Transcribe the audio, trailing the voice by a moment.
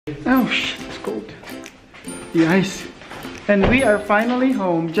Oh, shit, it's cold. Yes. And we are finally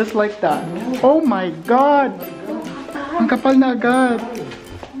home, just like that. Oh my God! Ang kapal na agad.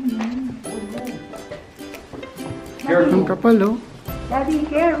 Ang kapal, oh. Daddy,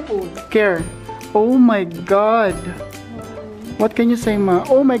 careful. Care. Oh my God. What can you say, Ma?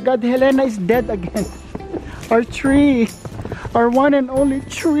 Oh my God, Helena is dead again. Our tree. Our one and only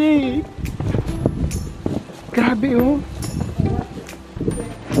tree. Grabe, oh.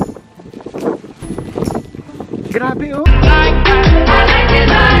 Grabe, oh.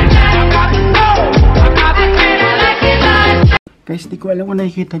 Guys, di ko alam kung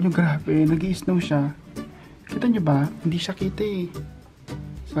nakikita nyo. Grabe, nag-i-snow siya. Kita nyo ba? Hindi siya kita eh.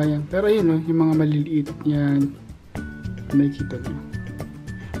 Sayang. Pero ayun, oh, yung mga maliliit. Yan. Nakikita nyo.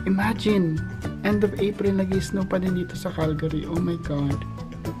 Imagine, end of April, nag-i-snow pa din dito sa Calgary. Oh my God.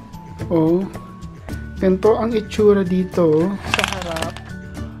 Oh. Ganito ang itsura dito sa harap.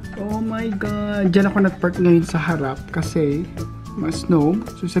 Oh my God. Diyan ako nag-park ngayon sa harap kasi ma-snow.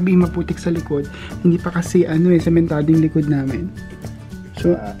 So sabihin maputik sa likod. Hindi pa kasi sementading likod namin.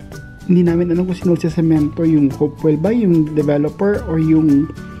 So hindi namin alam kung sino sa semento, yung Hopewell ba, yung developer or yung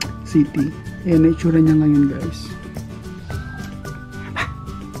city. Ayan na itsura niya ngayon, guys.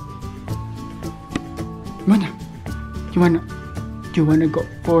 Mana? Do you wanna go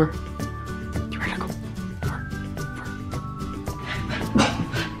for?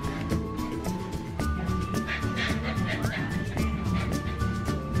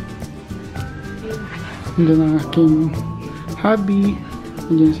 Nandiyan ang aking hubby.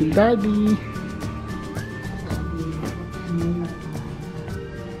 Nandiyan si daddy.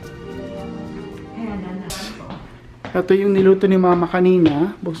 Ito yung niluto ni mama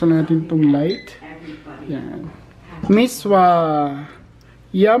kanina. Buksan natin itong light. Yan. Miswa.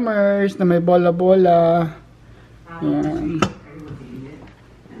 Yummers na may bola-bola. Yan.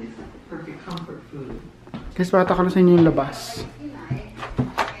 Guys, pata ko na sa inyo yung labas.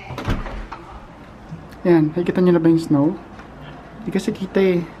 Yan, nakikita nyo na ba yung snow? Hindi kasi kita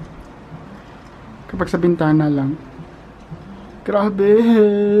eh. Kapag sa bintana lang. Grabe!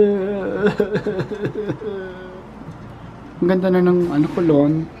 Ang ganda na ng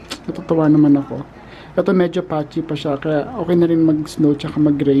kulon. Natutuwa naman ako. Ito medyo patchy pa siya, kaya okay na rin mag-snow tsaka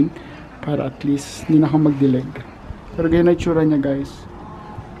mag-rain. Para at least hindi na ako magdilig. Pero ganyan na itsura niya, guys.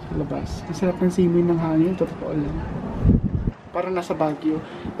 Sa labas. Ang sarap ng simoy ng hangin, totoo lang. Parang nasa Baguio.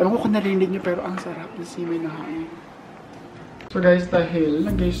 Alam ko kung narinig nyo, pero ang sarap ng simoy ng hangin. So guys, dahil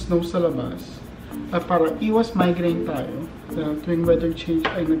nag-snow sa labas, para iwas migraine tayo, tuwing weather change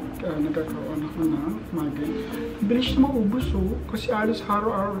ay nagkakaroon ako ng migraine. Bilis na maubos, oh, kasi alos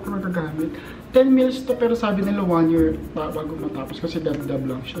araw-araw ko nagagamit. 10 mils to, pero sabi nila 1 year bago matapos kasi dab-dab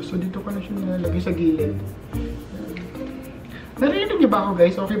lang siya. So dito ko na siya nilalagay sa gilid. Narinig niyo ba ako,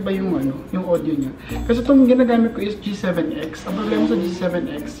 guys? Okay ba yung yung audio niya? Kasi itong ginagamit ko is G7X. Ang problema sa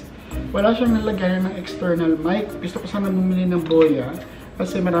G7X, wala siyang nalagayan ng external mic. Gusto ko sana bumili ng boya.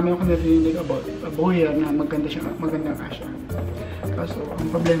 Kasi marami akong narinig about boya na maganda nga siya. Kaso,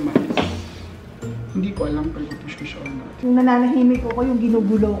 ang problema is, hindi ko alam kung push ko siya o not. Yung nananahimik ko yung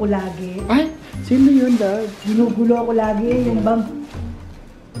ginugulo ko lagi. Ay! Sino yun, Dad? Ginugulo ko lagi, yung bang...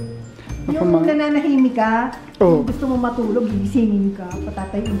 Yung nananahimik ka, oh. Gusto mo matulog, gigisingin ka,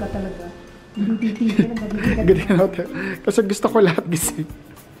 patatayin ka talaga. Hindi titigil, ganyan ako. Kasi gusto ko lahat gising.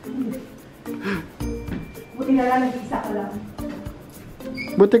 Buti na lang, nag-isa ka lang.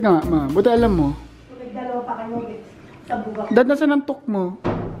 Buti nga, Ma. Buti alam mo. Kung nagdalawa pa kayo, sa buga ko. Dad, nasa ng tok mo?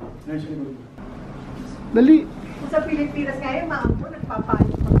 Dali. Kung sa Pilipinas ngayon, maampo,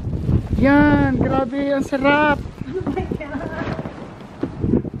 nagpapalit pa. Yan, grabe, ang sarap. Ano ba yan?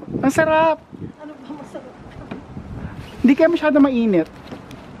 Ang sarap. Ano ba masarap? Hindi kaya masyado mainit.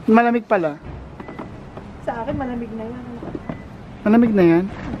 Malamig pala. Sa akin, malamig na yan. Malamig na yan?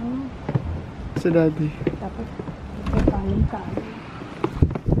 Sa daddy. Tapos, nagpapayong ka.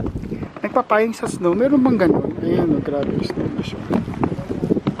 Nagpapayong sa snow? Meron bang gano'n? Ayan, grabe yung snow na siya.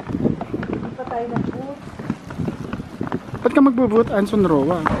 Nagpatay ng boot. Ba't ka magbuboot, Anson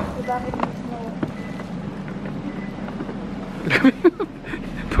Roa? Bakit yung snow? Grabe.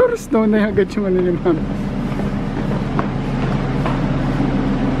 Puro snow na agad yung yun namin.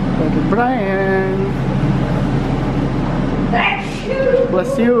 Daddy Brian.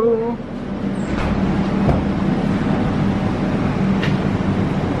 Bless you.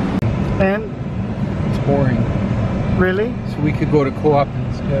 And it's boring. Really? So we could go to Co-op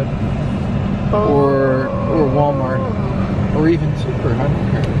instead, Oh. or Walmart, or even Super. I don't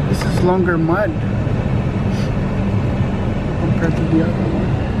care. This is longer mud compared to the other one.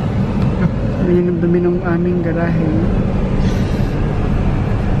 Yun ang dumi ng aming garahe.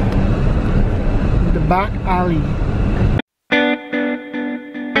 back alley.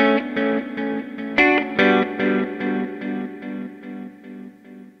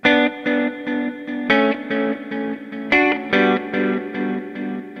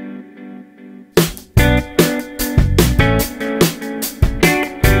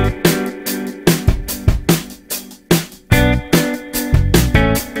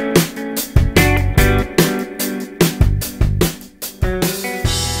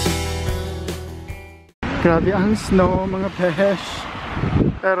 Grabe ang snow mga pesh.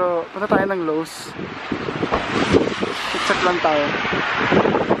 Pero punta tayo ng Lowe's. Check lang tayo.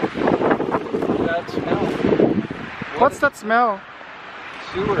 That smell. What's that smell?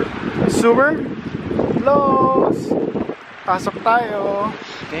 Sewer. Sewer? Lowe's! Pasok tayo.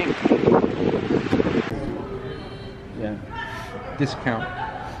 Stink. Yeah. Discount.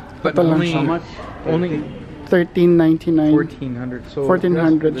 But Ito lang only siya. how much? Only $13.99. 1,400. So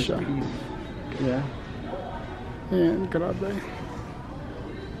 1,400 this siya. piece. Yeah. Ayan, grabe.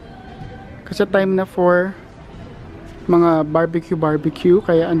 Kasi time na for mga barbecue,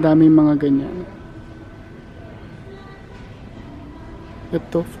 kaya ang daming mga ganyan.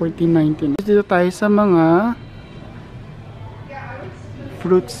 Ito, $14.99. Dito tayo sa mga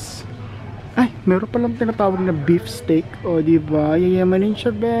fruits. Ay, meron palang tinatawag na beef steak. O, diba? Yayamanin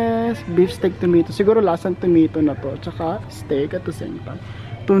siya, best. Beef steak tomato. Siguro lasang tomato na to. Tsaka steak at the same time.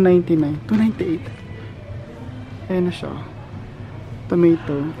 $2.99. $2.98. Ayan na siya.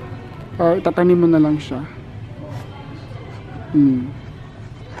 Tomato. Itatanim mo na lang siya.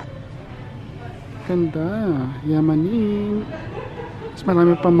 Ganda. Yamanin. Mas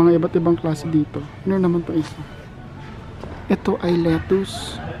marami pa mga iba't ibang klase dito. Ano naman to isa? Ito ay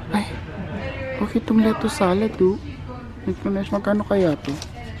lettuce. Ay. Okay itong lettuce salad to. Magkano kaya to?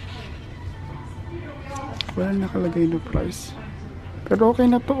 Wala nakalagay na price. Pero okay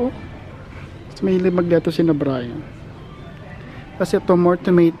na to oh. May mag-lettuce na Brian. Kasi ito more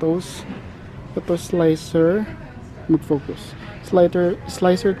tomatoes. Ito slicer. Mag-focus.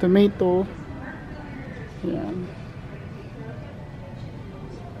 Slicer tomato. Yan.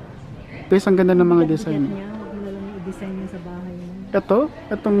 Ito isang ganda ng mga design. Huwag mo na lang i-design niya sa bahay mo. Ito,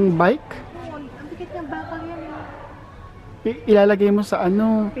 itong bike. Oo, ang bigat niya, bakal yan. Ilalagay mo sa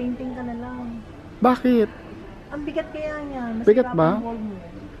ano. Painting ka na lang. Bakit? Ang bigat kaya niya. Bigat ba? Wall mo.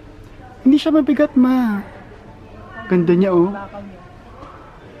 Hindi siya mabigat ma. Ganda niya oh. Bakal niya.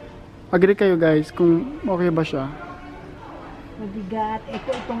 Agree kayo guys kung okay ba siya. Mabigat.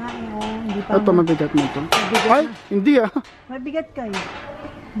 Ito nga eh. Hindi pa. Ito mabigat na ito. Mabigat Ay, na. hindi ah. Mabigat kayo.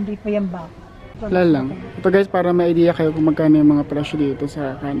 Hindi pa yan bakal. Wala lang. Ito guys, para may idea kayo kung magkano yung mga presyo dito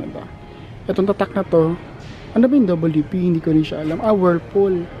sa Canada. Itong tatak na to, ano ba yung WP? Hindi ko rin siya alam.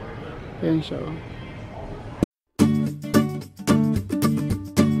 Whirlpool. Ayan siya oh.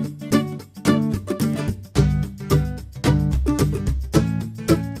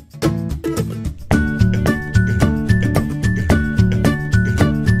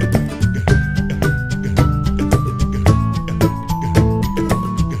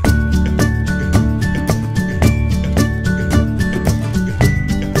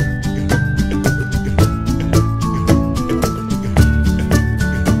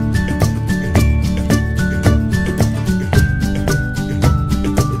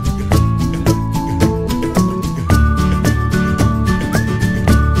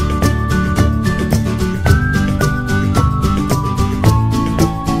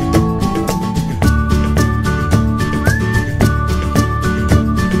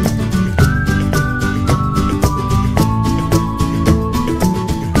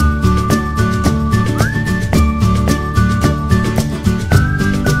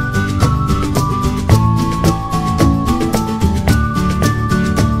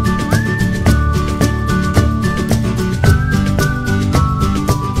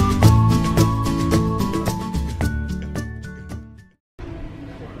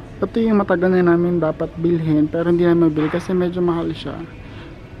 Ito yung matagal na namin dapat bilhin pero hindi namin mabili kasi medyo mahal siya.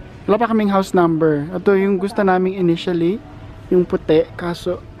 Wala pa kaming house number. Ito yung gusto naming initially, yung puti,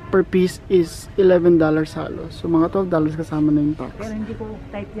 kaso per piece is $11 halos. So mga $12 kasama na yung tax. Pero hindi ko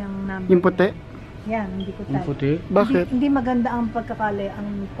type yung number. Yung puti? Yan, hindi ko type. Yung puti? Bakit? Hindi maganda ang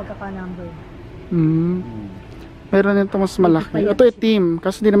pagkaka-number. Meron nito mas malaki. Ito itim,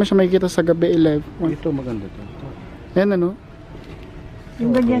 kasi hindi naman siya makikita sa gabi 11. Ito maganda to. Ayan ano?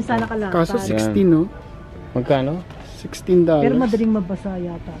 Yung ganyan sana kalapad. Kaso 16 no? Magkano? $16. Pero madaling mabasa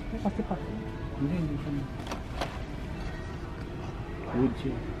yata. Kasi pa. Hindi siya. Wood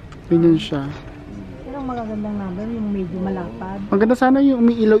siya. Ganyan siya. Pero ang magagandang number, yung medyo malapad. Maganda sana yung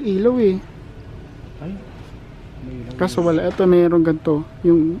umiilaw-ilaw eh. Ay. May ilang. Kaso wala. Ito mayroong ganito.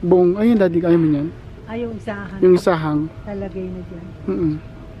 Yung buong, ayun daddy, ayaw mo yan. Ay, yung isahan. Yung sahang. Talagay na dyan.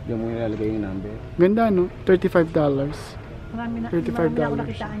 Diyan mo nilalagay yung number. Ganda, no? $35. Marami na ako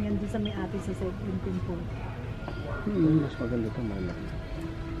nakitaan yan doon sa may ate sa 17 po. Mas maganda ito, malaki.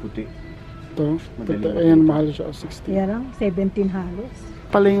 Puti. Ito. Ayan, mahal siya. 60. Kaya lang, 17 halos.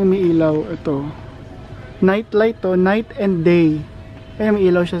 Pala yung umiilaw. Ito. Night light to. Night and day. Kaya may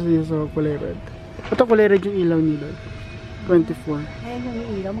ilaw siya sa kulay red. Ito kulay red yung ilaw nila. 24. Ayan yung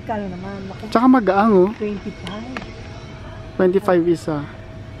ilaw. Magkano naman? Tsaka magaang, oh. 25. 25 isa.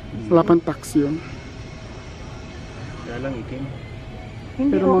 Wala pang tax yun. Kaya lang itim.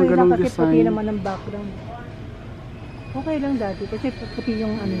 Hindi Pero mga okay lang ganong kasi design. puti naman ang background. Okay lang dati kasi puti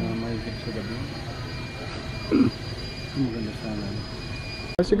yung ano. Mahigit sa gabi. Maganda sana.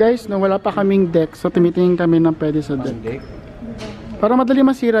 So guys, no, wala pa kaming deck. So tumitingin kami ng pwede sa deck. Deck. Para madali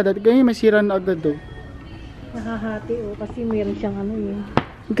masira. Dati ganyan masira na agad do. Nakahati kasi meron siyang ano yun.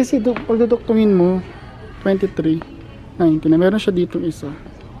 Kasi pag duduktungin mo, 23.90 na. Meron siya ditong isa.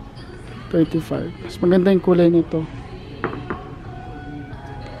 35. Mas maganda yung kulay nito.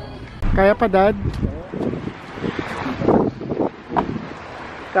 Kaya pa, Dad?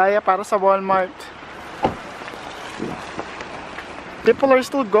 Kaya para sa Walmart. People are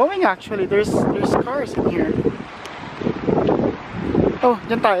still going actually. There's cars in here. Oh,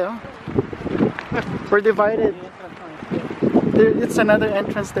 dyan tayo. We're divided. It's another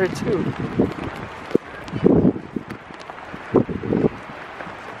entrance there too.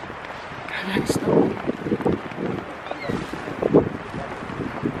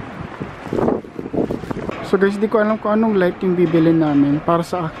 So guys, di ko alam kung anong light yung bibili namin para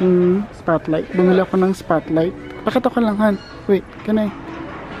sa aking spotlight. Bumili ako ng spotlight. Pakita ko lang, Han. Wait, can I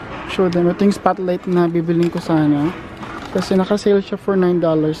show them? Ito yung spotlight na bibilin ko sana. Kasi naka-sale siya for $9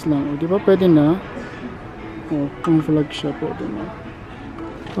 lang. O, di ba pwede na? O, kung vlog siya, pwede na.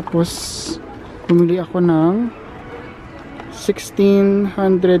 Tapos, bumili ako ng 1600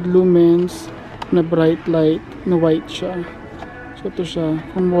 lumens na bright light na white siya. So ito siya,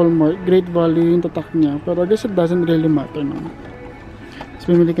 from Walmart. Great value yung tatak niya. Pero I guess it doesn't really matter no. So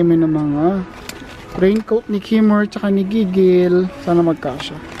bumili kami ng mga raincoat ni Kimmer tsaka ni Gigil. Sana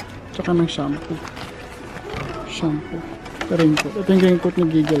magkasya. Tsaka ng shampoo. Raincoat. Ito yung raincoat ni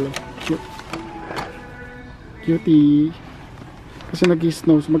Gigil. Oh. Cute. Cutie. Kasi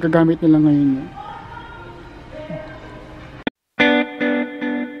nag-snow. So magagamit nila ngayon yun.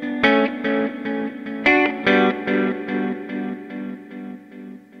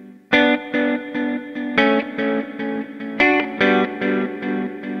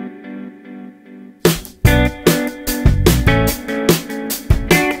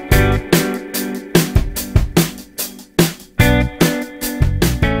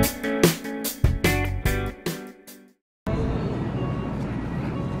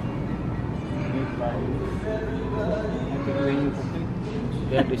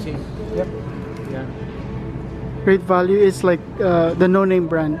 Yeah, the same. Yep. Yeah. Great value is like the no-name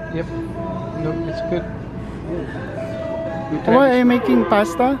brand. Yep. No, it's good. Why are you making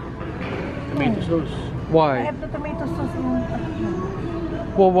pasta? Tomato sauce. I Why? have the tomato sauce in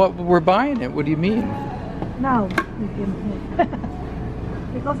Well, what we're buying it. What do you mean? now. You can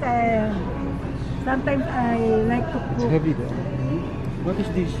because sometimes I like to It's cook. heavy though. What is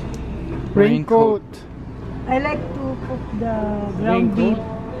this? Raincoat. I like to cook the ground beef.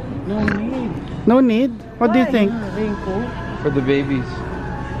 No need. No need? What do you Why? think? Raincoat. For the babies.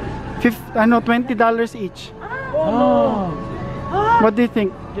 $20 each. Oh. What do you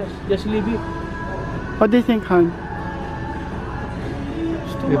think? Just leave it. What do you think, Han?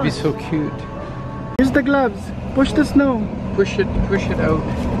 It's too It'd be much. so cute. Use the gloves. Push the snow. Push it out.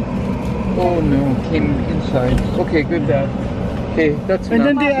 Oh no, came inside. Okay, good dad. Okay, that's And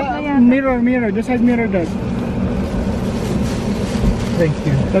then enough. the mirror. The side mirror does. Thank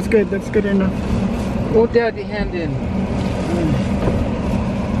you. That's good. That's good enough. Oh, daddy, hand in.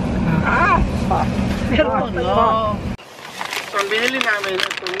 Pero Oh no. So, ang binili namin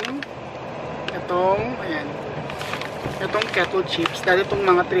itong kettle chips. Dahil itong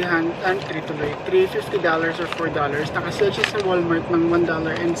mga $350 or $4. Nakasale siya sa Walmart ng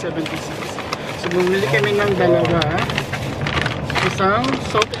 $1.70. So, bumili kami ng dalawa. Isang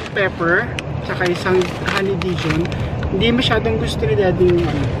salt and pepper, tsaka isang honey Dijon. Hindi masyadong gusto ni Daddy yung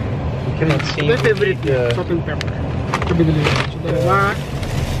ano. You cannot see. My favorite salt and pepper. So, binili ko. So, dalawa.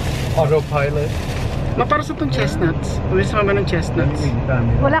 Autopilot. Para sa itong chestnuts. Uwis naman ng chestnuts.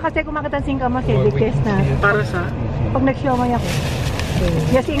 wala kasi kumakita ng singkamas eh, the chestnut. Para sa... Pag nag-siomay ako.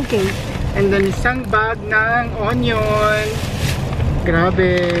 Just in case. And then isang bag ng onion.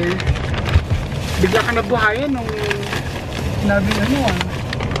 Grabe. Bigla ka nabuhayan nung sinabi ano ah.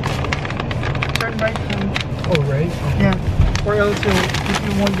 right hand. Oh, right. Yeah. Or else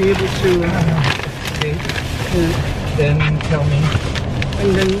you won't be able to. Okay. Yeah. Then tell me.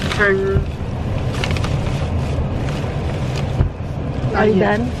 And then turn. Are you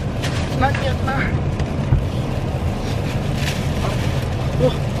done? Not yet, ma.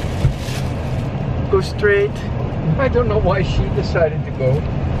 Oh. Go straight. I don't know why she decided to go.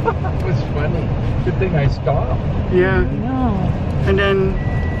 It was funny. Good thing I stopped. Yeah. No. And then,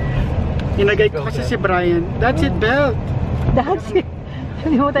 inagay ko kasi si Brian. That's it, belt. That's it.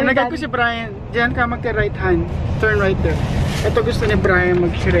 Hindi mo tayo Inagay ko si Brian. Diyan ka magka-right hand. Turn right there. Ito gusto ni Brian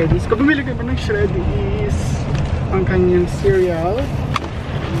mag-shreddies. Kung bumili ka ba ng shreddies, ang kanyang cereal.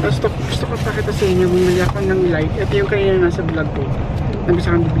 Tapos gusto ko pakita sa inyo, bumili ako ng light. Ito yung kanina nasa vlog ko.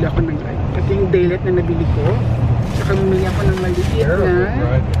 Nabisa kang bibili ako ng light. Ito yung daylight na nabili ko. Saka bumili ako ng light na.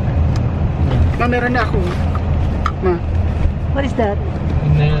 Ma, meron na ako. Ma. What is that?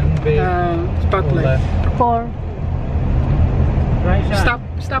 And then Spotlight. For? Right side.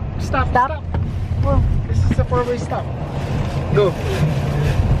 Stop. Oh. This is a four-way stop. Go.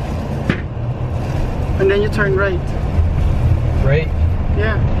 And then you turn right. Right.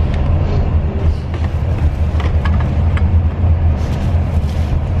 Yeah.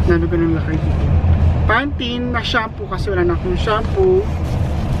 Nabi ko ng lakay dito. Pantene na shampoo kasi wala na akong shampoo.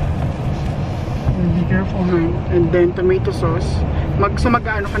 Be careful, ha? And then tomato sauce.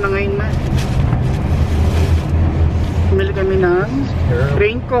 Mag-ano ka na ngayon, ma? Pumili kami ng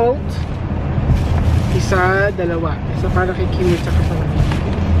raincoat. Isa, dalawa. Isa para kay Kimi at saka para kay Kimi.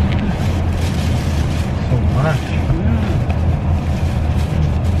 So much.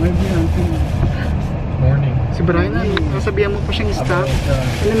 Morning. Si Brian, sasabihan mo pa siyang stop.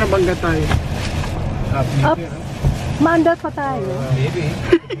 Ano nabangga tayo? Up. Maandar pa tayo. Maybe.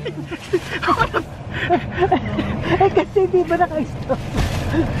 Eh kasi di ba naka-stop?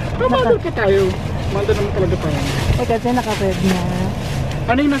 Mamandal ka tayo. Mandal naman talaga tayo. Eh kasi naka-red na.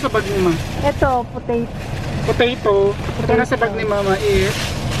 Ano yung nasa bag ni Ma? Ito, potato. Potato. Ito nasa bag ni Mama is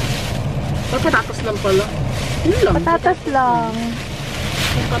patatas lang pala. Yun lang. Patatas lang.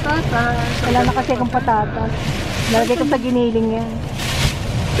 Patatas. Wala na kasi akong patatas. Lalagay ko sa giniling yan.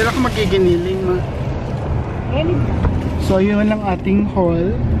 Kailan ka magiginiling, Ma? So yun lang ating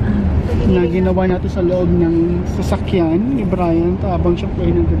haul na ginawa natin sa loob ng sasakyan ni Brian habang siya po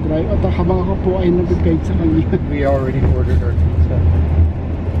ay nag-drive at habang ako po ay nag-guide sa kanya. We already ordered our pizza.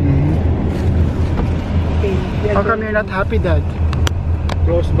 Okay. How come you're not happy, Dad?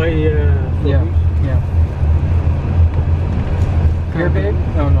 Close by. Yeah. Here, babe?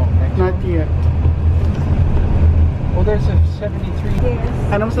 No. Next Not yet. Oh, there's a 73. Yes.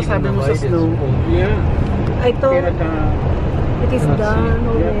 Ano masasabi mo sa snow? Yeah. I thought Kaya it is Let's done see.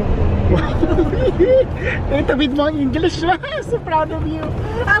 already. Naitawid mo ang English. So proud of you.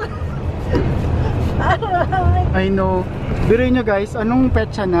 I know. Biro nyo guys, anong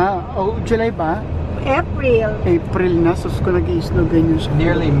petsa na? Oh, July ba? April. April na. Sus ko nag-i-snow ganyan siya.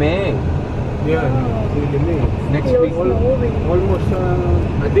 Nearly May. Yeah. Really May. Next Feels week. snowing. Almost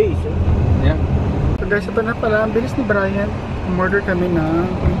a day. So. Yeah. So guys, ito na pala. Ang bilis ni Brian. Umorder kami ng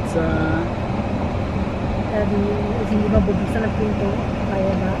pizza. Sabi, hindi mabubuksan ang pinto.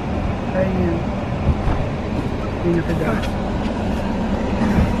 Kaya ba? Ayan. Yun yung kada.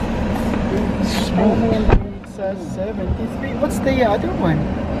 Kaya mo yan. Pizza 73. What's the other one?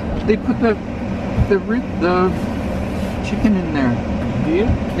 They put the chicken in there.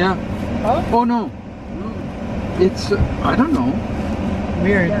 Yeah. Huh? Oh no. It's I don't know.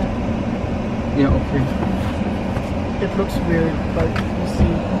 Weird. Yeah. Yeah. Okay. It looks weird, but we'll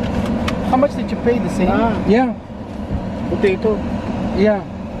see. How much did you pay? The same? Yeah. Potato. Yeah.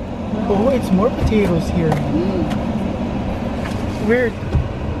 Oh, it's more potatoes here. Weird.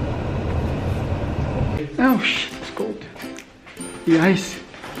 Oh, shit, it's cold. The ice.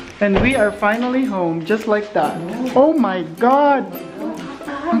 And we are finally home, just like that. Oh my God!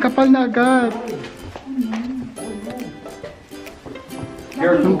 Ang kapal na agad.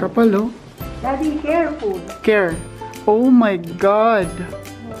 Ang kapal, oh. Daddy, careful. Care. Oh my God.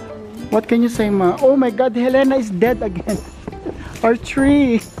 What can you say, Ma? Oh my God, Helena is dead again. Our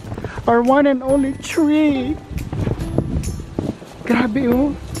tree. Our one and only tree. Grabe,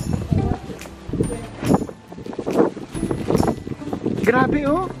 oh. Grabe,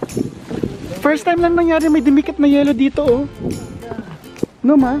 oh. First time lang nangyari may dumikit na yelo dito, oh.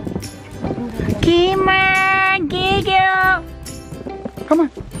 No, Ma? Kima! Gigil! Come on.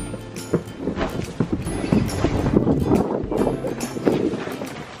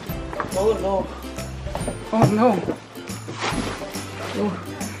 Oh no. Oh no. Oh.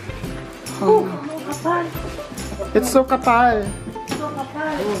 Oh no. Kapal. It's so kapal. So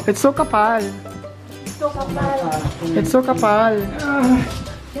kapal. It's so kapal. Ito kapal. It's so kapal.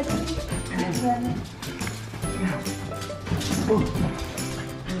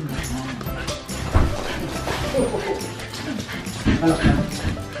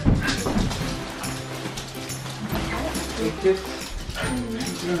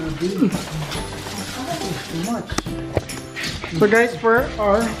 So guys,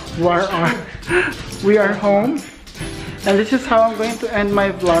 we are home. And this is how I'm going to end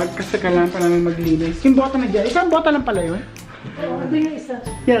my vlog kasi kailangan pa namin maglinis. Yung bota na dyan. Isang bota lang pala yun.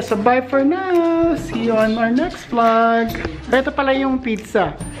 Yeah, so bye for now. See you on our next vlog. Ito pala yung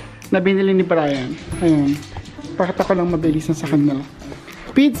pizza na binili ni Brian. Ayun. Pakita ko lang mabilis na sa kanya.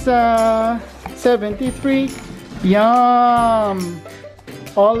 Pizza 73. Yum!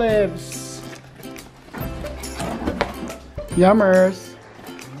 Olives. Yummers.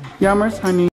 Yummers, honey.